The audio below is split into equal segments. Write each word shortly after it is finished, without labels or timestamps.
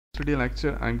yesterday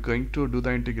lecture I'm going to do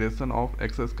the integration of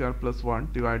x square plus 1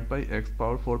 divided by x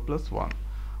power 4 plus 1.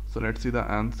 So let's see the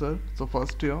answer. So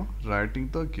first here writing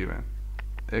the given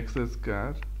x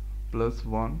square plus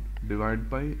 1 divided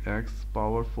by x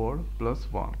power 4 plus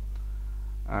 1,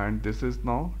 and this is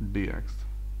now dx.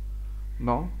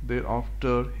 Now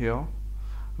thereafter here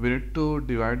we need to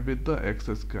divide with the x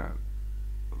square.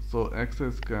 So x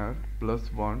square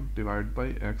plus 1 divided by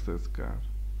x square,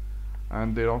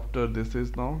 and thereafter this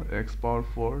is now x power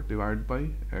 4 divided by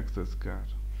x square.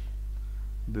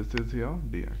 This is here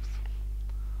dx.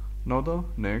 Now the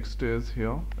next is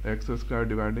here x square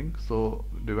dividing, so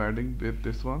dividing with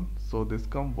this one, so this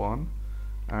come 1,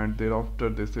 and thereafter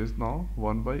this is now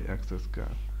 1 by x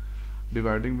square.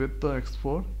 Dividing with the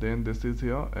x4, then this is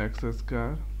here x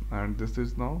square, and this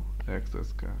is now x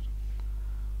square,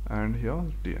 and here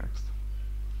dx.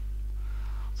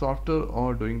 So after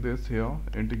doing this here,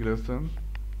 integration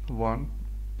 1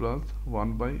 plus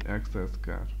 1 by x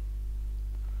square.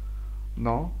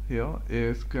 Now here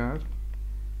a square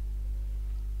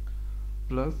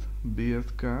plus b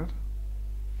square,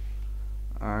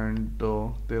 and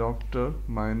thereafter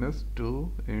minus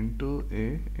 2 into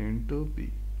a into b.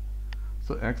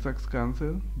 So x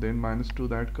cancel, then minus 2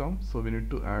 that comes, so we need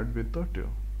to add with the 2.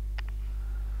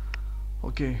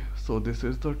 Okay, so this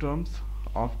is the terms.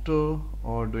 After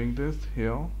doing this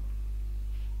here,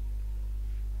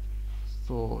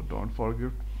 so don't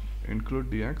forget include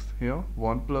dx here.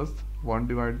 1 plus 1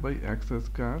 divided by x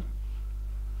square,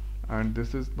 and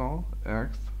this is now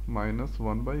x minus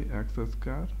 1 by x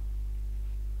square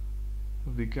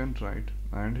we can write,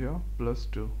 and here plus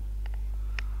 2.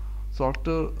 So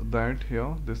after that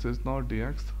here this is now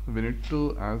dx. We need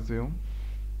to assume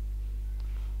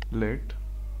let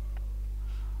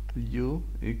u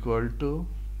equal to,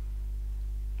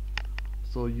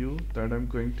 so u that I'm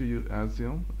going to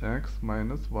assume x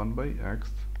minus 1 by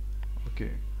x.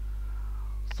 Okay,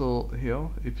 so here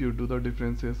if you do the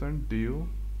differentiation du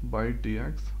by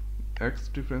dx, x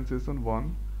differentiation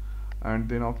 1, and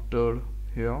then after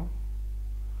here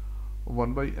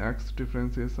 1 by x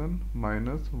differentiation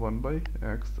minus 1 by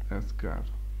x square.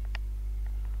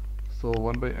 So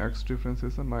 1 by x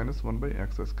differentiation minus 1 by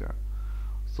x square.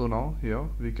 So now here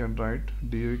we can write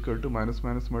du equal to minus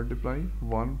minus multiply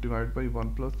 1 divided by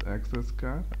 1 plus x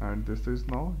square, and this is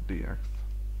now dx.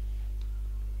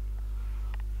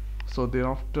 So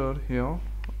thereafter here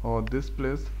or this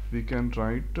place we can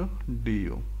write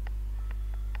du,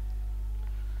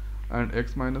 and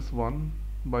x minus 1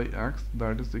 by x,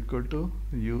 that is equal to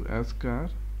u square,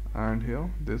 and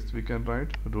here this we can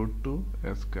write root 2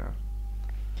 square.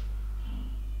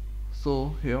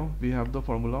 So here we have the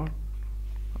formula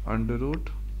under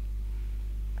root.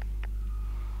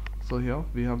 So here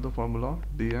we have the formula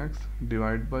dx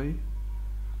divided by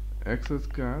x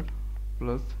square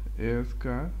plus a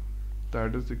square,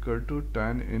 that is equal to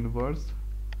tan inverse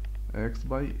x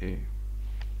by a.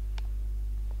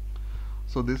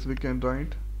 So this we can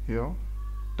write here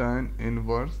tan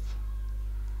inverse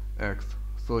x,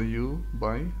 so u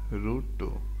by root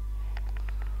 2.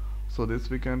 So this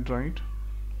we can write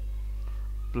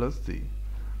plus c,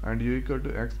 and u equal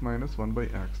to x minus 1 by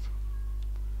x,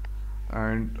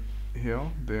 and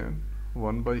here then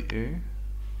 1 by a,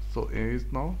 so a is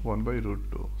now 1 by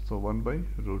root 2, so 1 by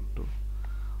root 2.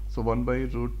 So 1 by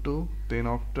root 2, then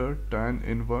after tan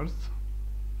inverse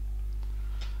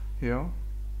here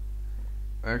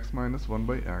x minus 1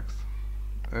 by x,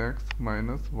 x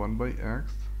minus 1 by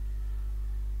x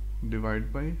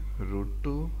divided by root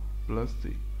 2 plus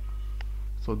c.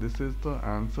 So this is the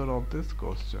answer of this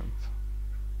questions.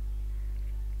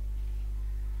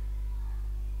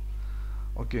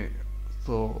 Okay,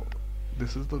 so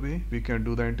this is the way we can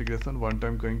do the integration. One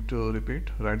time going to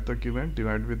repeat, write the given,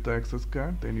 divide with the x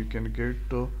square, then you can get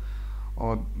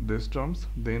these terms.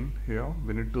 Then here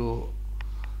we need to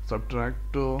subtract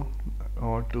 2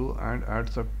 and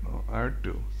add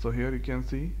 2. So here you can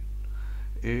see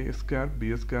a square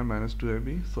b square minus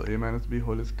 2ab, so a minus b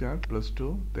whole square plus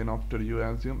 2. Then after you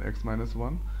assume x minus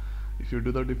 1, if you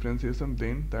do the differentiation,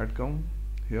 then that come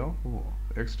here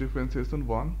x differentiation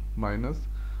 1 minus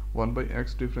 1 by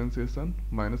x differentiation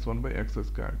minus 1 by x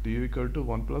square, du equal to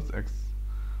 1 plus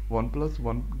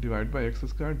 1 divided by x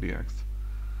square dx.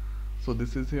 So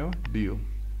this is here du.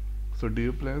 So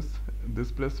du plus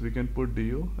this place we can put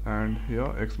du, and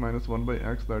here x minus 1 by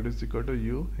x, that is equal to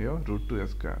u here root 2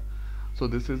 square. So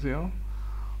this is here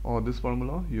this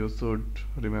formula you should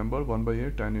remember, 1 by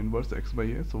a tan inverse x by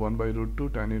a, so 1 by root 2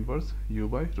 tan inverse u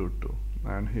by root 2,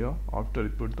 and here after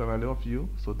it put the value of u.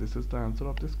 So this is the answer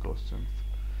of this question.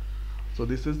 So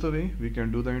this is the way we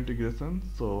can do the integration.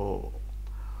 So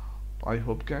I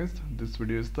hope guys this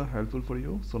video is the helpful for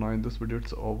you. So now in this video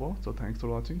it's over. So thanks for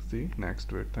watching. See you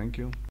next week. Thank you.